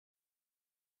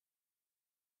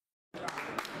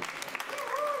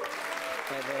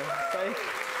Okay.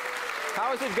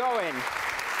 How's it going?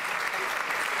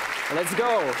 Let's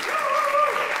go.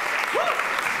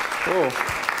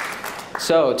 Oh.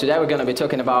 So today we're going to be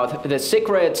talking about the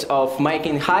secrets of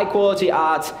making high-quality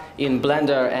art in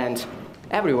Blender and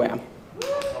everywhere.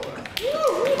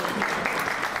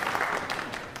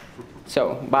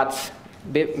 So, but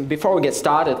before we get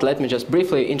started, let me just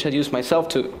briefly introduce myself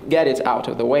to get it out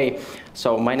of the way.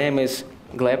 So my name is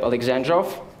Gleb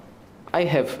Alexandrov. I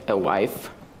have a wife,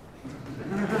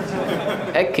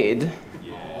 a kid,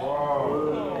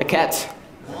 a cat,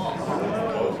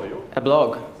 a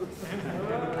blog,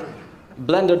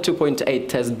 Blender 2.8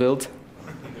 test build,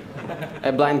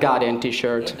 a Blind Guardian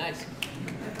t-shirt,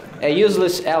 a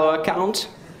useless Elo account,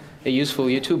 a useful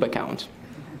YouTube account,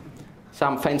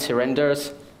 some fancy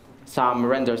renders, some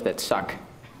renders that suck,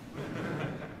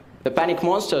 the panic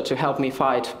monster to help me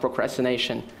fight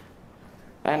procrastination,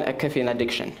 and a caffeine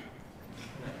addiction.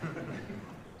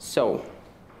 So,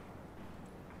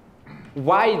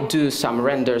 why do some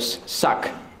renders suck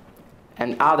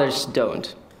and others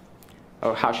don't?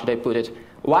 Or how should I put it?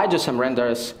 Why do some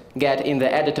renders get in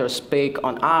the editor's pick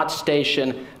on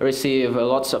ArtStation, receive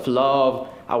lots of love,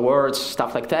 awards,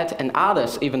 stuff like that, and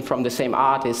others, even from the same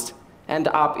artist, end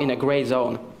up in a gray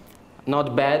zone?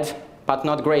 Not bad, but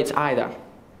not great either.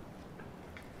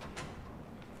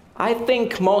 I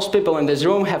think most people in this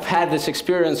room have had this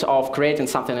experience of creating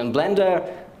something in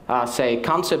Blender, say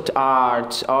concept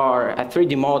art or a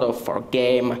 3D model for a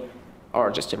game or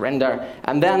just a render,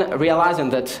 and then realizing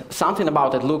that something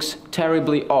about it looks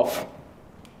terribly off.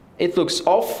 It looks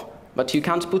off, but you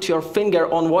can't put your finger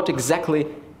on what exactly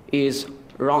is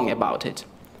wrong about it.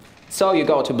 So you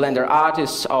go to Blender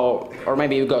artists, or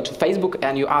maybe you go to Facebook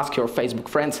and you ask your Facebook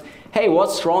friends, hey,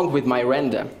 what's wrong with my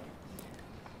render?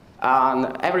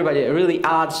 And everybody really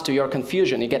adds to your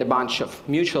confusion. You get a bunch of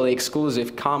mutually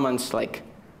exclusive comments like,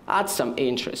 add some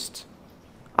interest,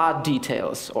 add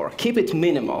details, or keep it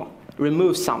minimal,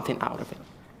 remove something out of it.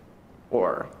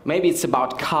 Or maybe it's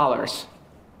about colors,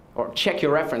 or check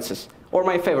your references, or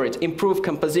my favorite, improve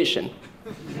composition.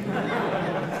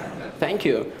 Thank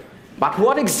you. But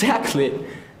what exactly?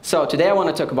 So today I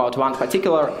want to talk about one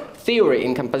particular theory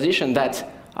in composition that,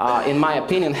 in my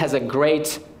opinion, has a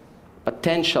great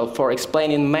potential for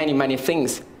explaining many, many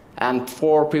things and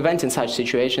for preventing such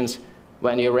situations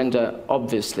when your render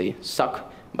obviously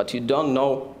suck, but you don't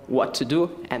know what to do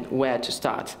and where to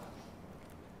start.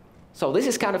 So this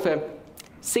is kind of a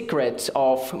secret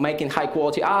of making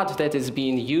high-quality art that is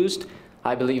being used,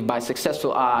 I believe, by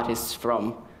successful artists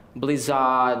from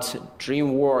Blizzard,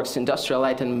 DreamWorks, Industrial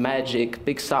Light and Magic,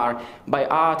 Pixar, by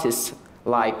artists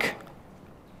like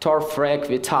Torfrek,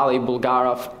 Vitaly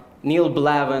Bulgarov, Neil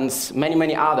Blevins, many,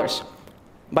 many others.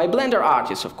 By Blender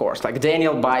artists, of course, like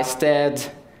Daniel Bysted,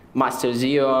 Master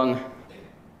Zion,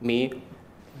 me.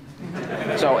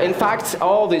 So, in fact,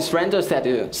 all these renders that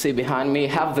you see behind me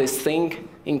have this thing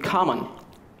in common.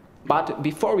 But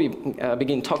before we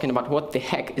begin talking about what the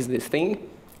heck is this thing,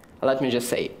 let me just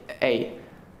say, A,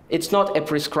 it's not a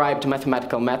prescribed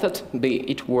mathematical method. B,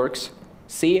 it works.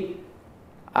 C,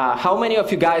 how many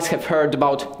of you guys have heard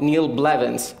about Neil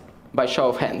Blevins? By show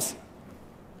of hands.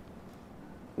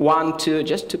 1, 2,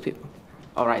 just 2 people.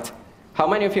 All right. How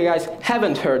many of you guys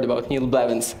haven't heard about Neil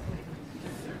Blevins?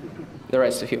 The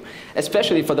rest of you.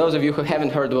 Especially for those of you who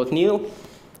haven't heard about Neil.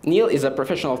 Neil is a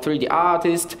professional 3D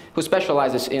artist who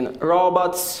specializes in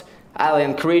robots,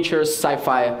 alien creatures,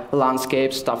 sci-fi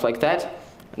landscapes, stuff like that.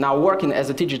 Now working as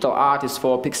a digital artist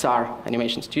for Pixar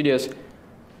Animation Studios,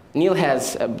 Neil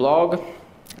has a blog,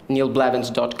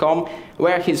 neilblevins.com,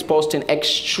 where he's posting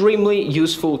extremely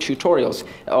useful tutorials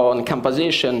on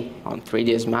composition, on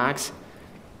 3ds Max,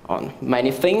 on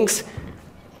many things.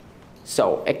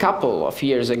 So a couple of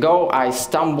years ago, I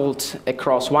stumbled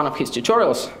across one of his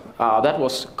tutorials that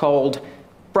was called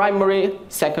Primary,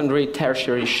 Secondary,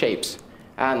 Tertiary Shapes.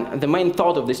 And the main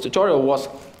thought of this tutorial was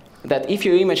that if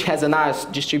your image has a nice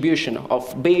distribution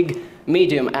of big,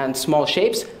 medium, and small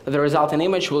shapes, the resulting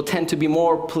image will tend to be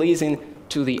more pleasing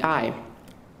to the eye.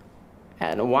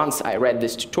 And once I read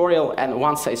this tutorial, and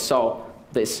once I saw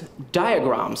these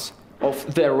diagrams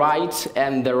of the right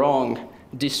and the wrong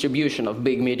distribution of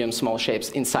big, medium, small shapes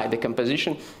inside the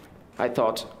composition, I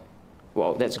thought,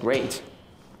 well, that's great.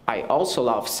 I also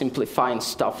love simplifying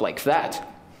stuff like that.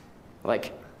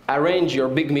 Like, arrange your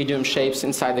big, medium shapes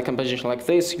inside the composition like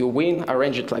this, you win.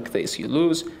 Arrange it like this, you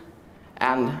lose.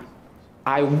 And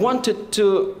I wanted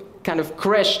to kind of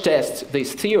crash test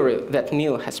this theory that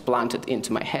Neil has planted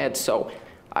into my head, so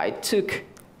I took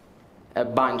a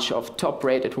bunch of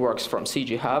top-rated works from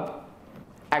CG Hub.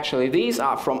 Actually, these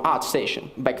are from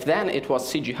ArtStation. Back then, it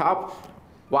was CG Hub,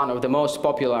 one of the most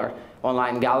popular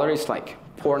online galleries, like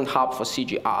Pornhub for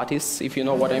CG artists, if you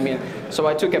know what I mean. So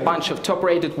I took a bunch of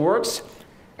top-rated works,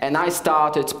 and I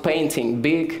started painting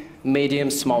big,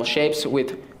 medium, small shapes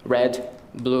with red,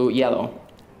 blue, yellow,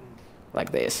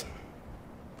 like this.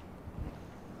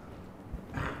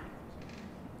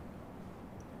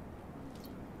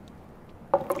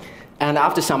 And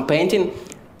after some painting,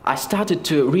 I started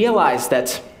to realize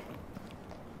that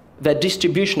the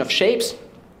distribution of shapes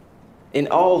in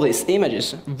all these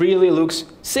images really looks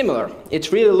similar.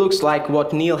 It really looks like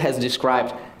what Neil has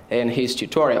described in his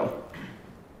tutorial.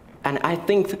 And I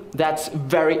think that's a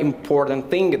very important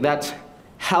thing that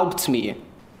helped me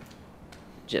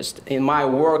just in my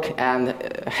work and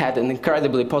had an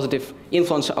incredibly positive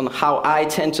influence on how I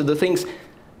tend to do things.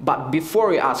 But before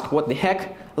we ask what the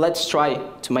heck, let's try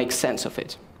to make sense of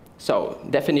it. So,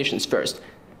 definitions first.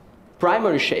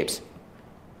 Primary shapes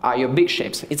are your big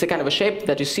shapes. It's a kind of a shape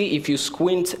that you see if you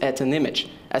squint at an image.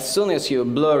 As soon as you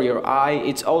blur your eye,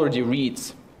 it already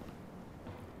reads.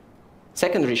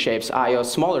 Secondary shapes are your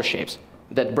smaller shapes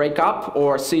that break up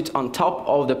or sit on top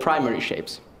of the primary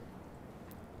shapes.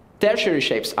 Tertiary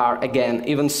shapes are, again,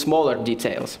 even smaller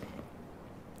details.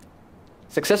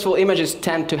 Successful images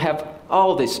tend to have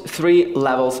all these three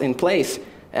levels in place,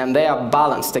 and they are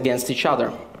balanced against each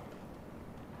other.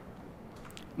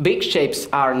 Big shapes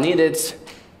are needed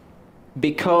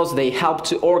because they help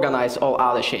to organize all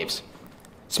other shapes.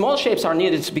 Small shapes are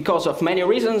needed because of many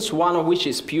reasons, one of which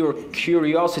is pure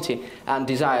curiosity and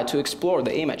desire to explore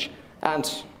the image. And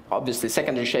obviously,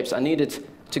 secondary shapes are needed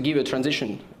to give a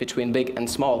transition between big and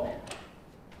small.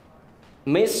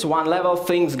 Miss one level,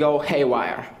 things go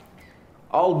haywire.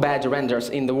 All bad renders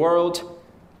in the world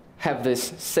have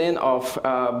this sin of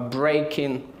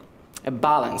breaking a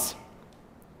balance.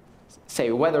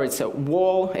 Say, whether it's a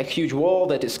wall, a huge wall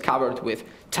that is covered with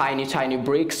tiny, tiny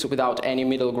bricks without any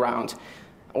middle ground,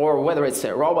 or whether it's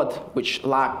a robot which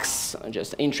lacks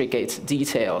just intricate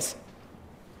details.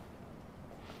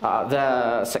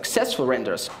 The successful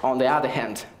renders, on the other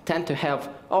hand, tend to have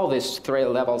all these three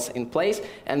levels in place,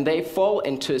 and they fall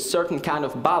into a certain kind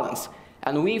of balance.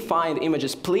 And we find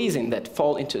images pleasing that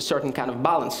fall into a certain kind of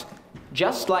balance,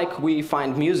 just like we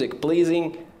find music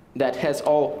pleasing that has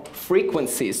all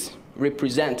frequencies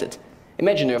represented.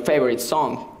 Imagine your favorite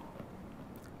song.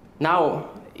 Now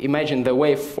imagine the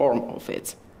waveform of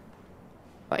it.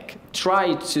 Like,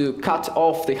 try to cut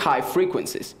off the high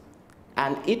frequencies,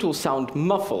 and it will sound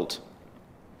muffled.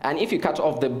 And if you cut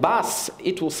off the bass,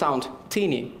 it will sound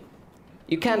teeny.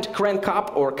 You can't crank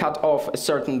up or cut off a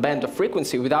certain band of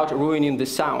frequency without ruining the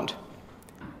sound.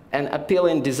 And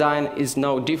appealing design is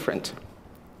no different.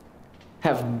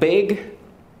 Have big,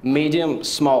 medium,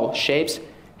 small shapes,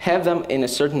 have them in a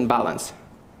certain balance.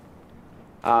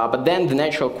 But then the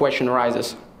natural question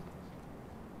arises.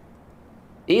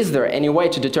 Is there any way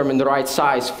to determine the right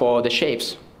size for the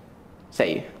shapes?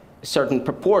 Say, a certain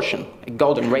proportion, a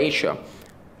golden ratio.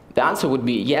 The answer would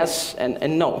be yes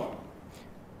and no.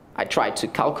 I tried to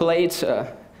calculate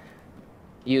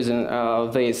using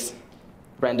these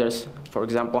renders, for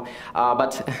example,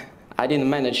 but I didn't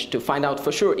manage to find out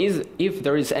for sure if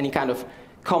there is any kind of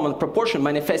common proportion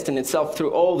manifesting itself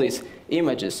through all these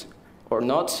images or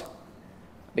not,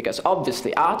 because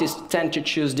obviously artists tend to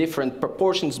choose different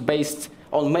proportions based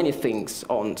on many things,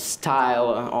 on style,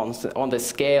 on the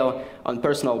scale, on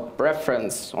personal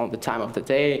preference, on the time of the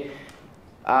day.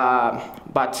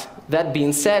 But that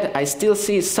being said, I still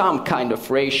see some kind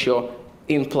of ratio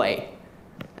in play.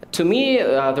 To me,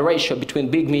 the ratio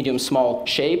between big, medium, small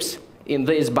shapes in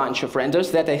this bunch of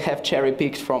renders that I have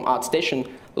cherry-picked from ArtStation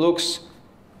looks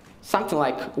something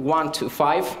like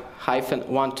 1:5 -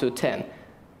 1:10.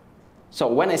 So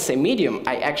when I say medium,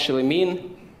 I actually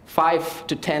mean 5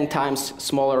 to 10 times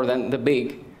smaller than the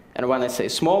big. And when I say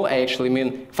small, I actually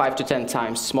mean 5 to 10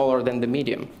 times smaller than the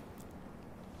medium.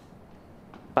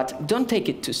 But don't take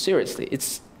it too seriously.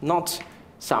 It's not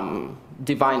some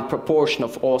divine proportion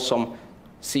of awesome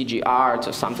CG art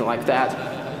or something like that.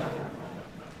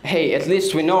 Hey, at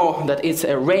least we know that it's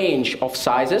a range of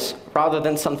sizes rather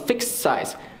than some fixed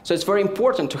size. So it's very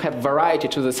important to have variety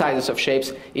to the sizes of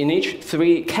shapes in each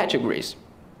three categories.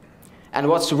 And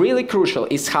what's really crucial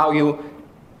is how you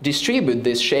distribute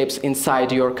these shapes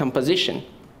inside your composition.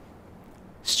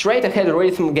 Straight ahead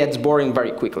rhythm gets boring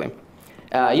very quickly.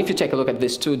 If you take a look at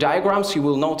these two diagrams, you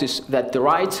will notice that the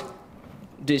right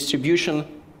distribution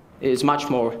is much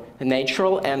more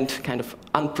natural and kind of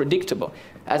unpredictable.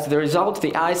 As the result,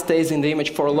 the eye stays in the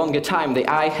image for a longer time. The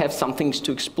eye has some things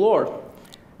to explore.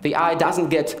 The eye doesn't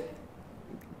get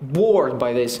bored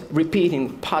by this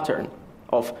repeating pattern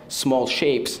of small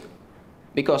shapes.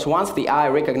 because once the eye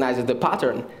recognizes the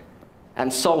pattern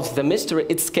and solves the mystery,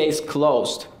 its case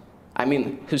closed. I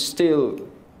mean, who still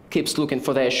keeps looking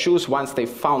for their shoes once they've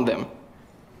found them?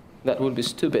 That would be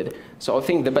stupid. So I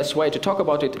think the best way to talk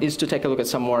about it is to take a look at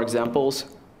some more examples.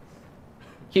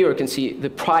 Here you can see the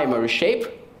primary shape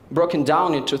broken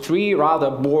down into 3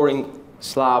 rather boring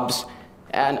slabs.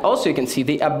 And also you can see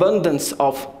the abundance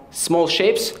of small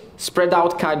shapes spread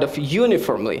out kind of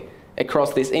uniformly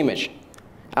across this image.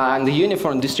 And the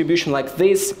uniform distribution like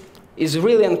this is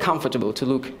really uncomfortable to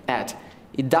look at.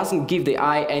 It doesn't give the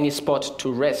eye any spot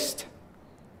to rest.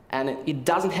 And it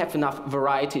doesn't have enough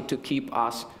variety to keep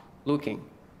us looking.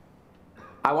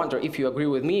 I wonder if you agree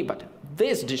with me, but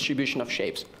this distribution of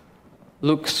shapes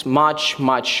looks much,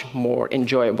 much more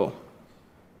enjoyable.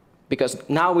 Because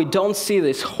now we don't see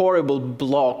this horrible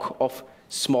block of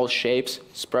small shapes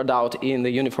spread out in the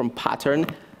uniform pattern.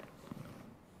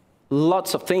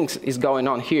 Lots of things is going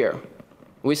on here.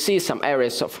 We see some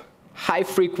areas of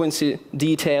high-frequency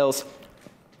details,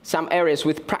 some areas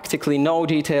with practically no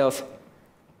details,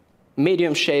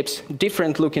 medium shapes,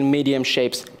 different-looking medium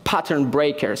shapes, pattern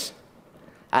breakers.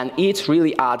 And it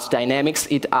really adds dynamics,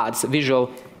 it adds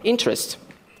visual interest.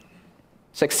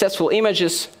 Successful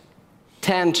images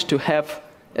tend to have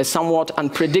a somewhat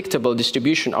unpredictable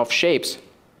distribution of shapes,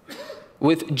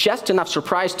 with just enough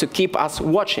surprise to keep us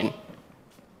watching.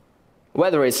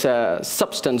 Whether it's a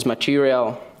substance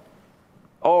material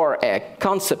or a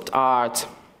concept art.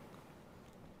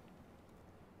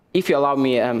 If you allow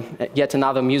me yet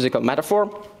another musical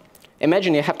metaphor,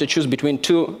 imagine you have to choose between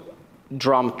 2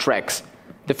 drum tracks.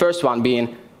 The first one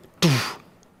being doof,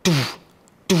 doof,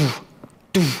 doof,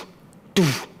 doof,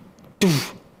 doof,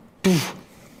 doof, doof,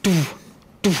 doof,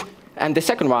 doof, and the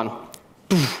second one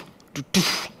doof,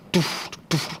 doof, doof,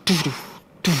 doof, doof,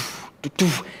 doof,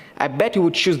 doof. I bet you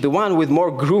would choose the one with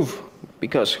more groove,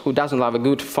 because who doesn't love a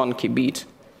good funky beat?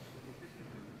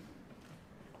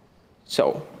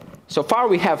 So far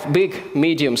we have big,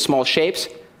 medium, small shapes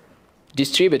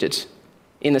distributed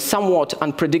in a somewhat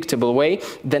unpredictable way.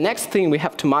 The next thing we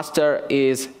have to master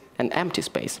is an empty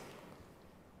space.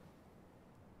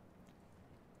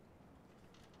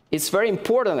 It's very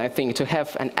important, I think, to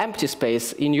have an empty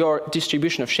space in your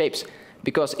distribution of shapes,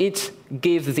 because it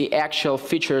gives the actual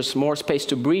features more space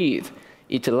to breathe.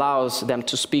 It allows them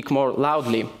to speak more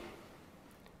loudly.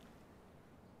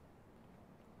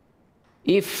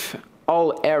 If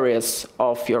all areas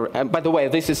of your, by the way,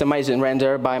 this is amazing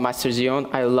render by Master Zion,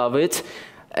 I love it.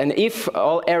 And if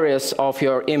all areas of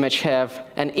your image have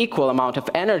an equal amount of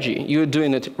energy, you're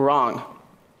doing it wrong.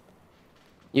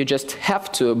 You just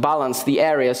have to balance the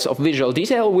areas of visual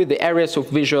detail with the areas of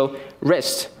visual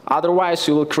rest. Otherwise,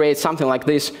 you will create something like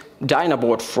this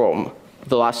Dinobot from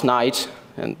The Last Night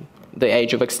and The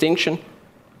Age of Extinction.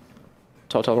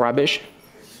 Total rubbish.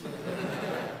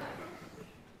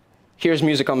 Here's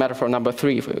musical metaphor number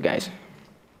 3 for you guys.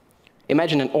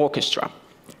 Imagine an orchestra.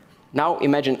 Now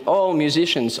imagine all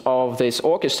musicians of this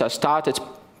orchestra started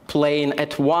playing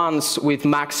at once with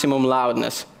maximum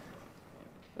loudness.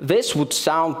 This would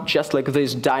sound just like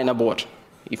this Dinobot,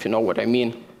 if you know what I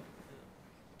mean.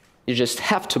 You just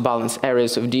have to balance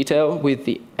areas of detail with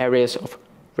the areas of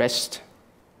rest.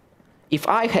 If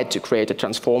I had to create a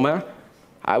transformer,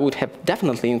 I would have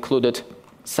definitely included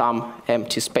some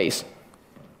empty space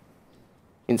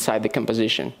inside the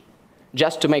composition,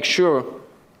 just to make sure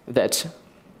that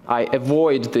I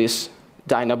avoid this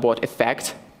Dinobot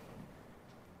effect.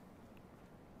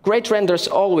 Great renders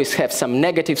always have some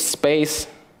negative space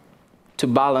to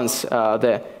balance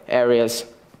the areas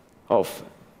of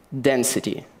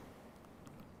density.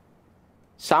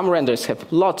 Some renders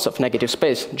have lots of negative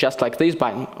space, just like this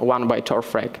one by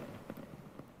Torfreg.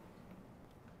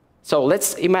 So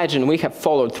let's imagine we have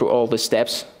followed through all the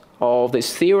steps of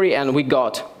this theory, and we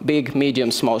got big, medium,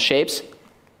 small shapes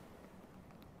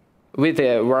with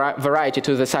a variety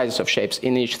to the sizes of shapes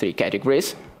in each 3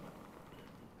 categories.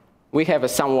 We have a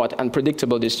somewhat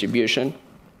unpredictable distribution.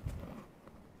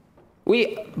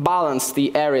 We balance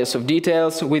the areas of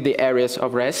details with the areas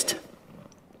of rest.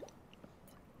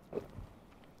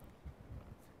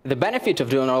 The benefit of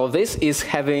doing all of this is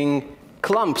having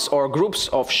clumps or groups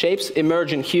of shapes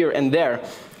emerging here and there.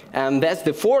 And that's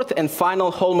the 4th and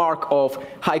final hallmark of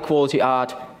high-quality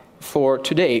art for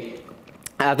today.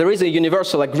 There is a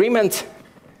universal agreement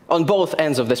on both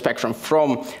ends of the spectrum,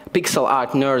 from pixel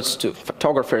art nerds to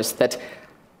photographers, that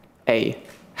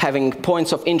having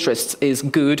points of interest is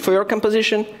good for your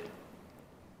composition,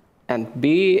 and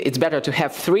B, it's better to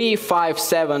have 3, 5,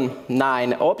 7,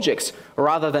 9 objects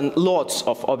rather than lots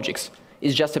of objects.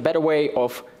 It's just a better way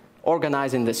of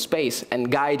organizing the space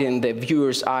and guiding the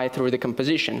viewer's eye through the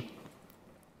composition.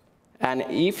 And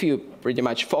if you pretty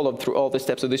much followed through all the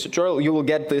steps of this tutorial, you will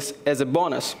get this as a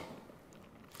bonus.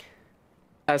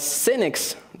 As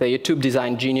Cynics, the YouTube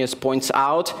design genius, points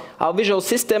out, our visual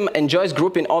system enjoys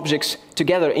grouping objects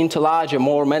together into larger,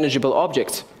 more manageable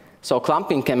objects. So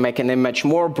clumping can make an image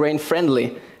more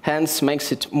brain-friendly, hence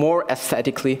makes it more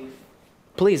aesthetically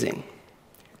pleasing.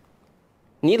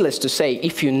 Needless to say,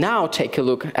 if you now take a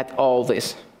look at all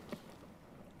this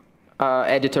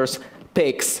editor's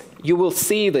picks, you will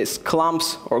see these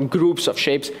clumps or groups of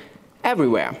shapes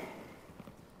everywhere.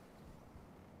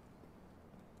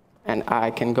 And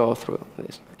I can go through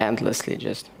this endlessly,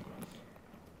 just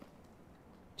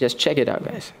check it out,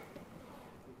 guys.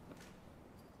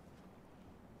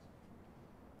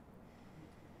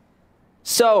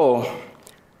 So,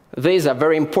 these are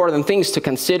very important things to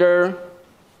consider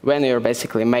when you're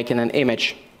basically making an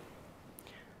image.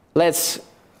 Let's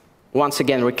once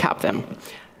again recap them.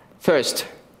 First,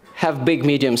 have big,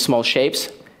 medium, small shapes.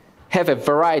 Have a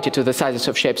variety to the sizes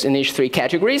of shapes in each 3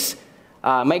 categories.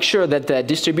 Make sure that the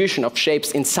distribution of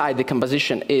shapes inside the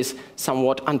composition is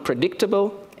somewhat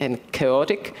unpredictable and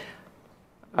chaotic.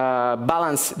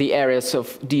 Balance the areas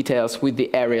of details with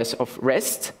the areas of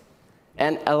rest.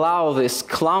 And allow these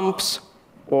clumps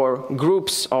or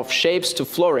groups of shapes to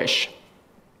flourish.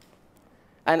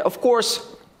 And of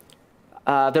course,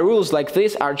 the rules like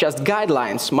this are just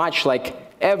guidelines, much like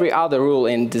every other rule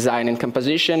in design and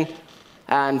composition.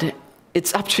 And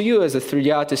it's up to you as a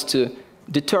 3D artist to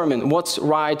determine what's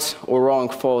right or wrong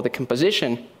for the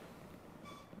composition.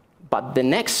 But the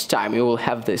next time you will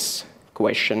have this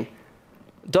question,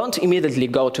 don't immediately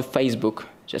go to Facebook.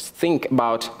 Just think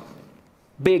about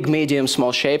big, medium,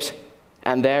 small shapes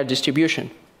and their distribution.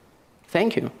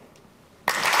 Thank you.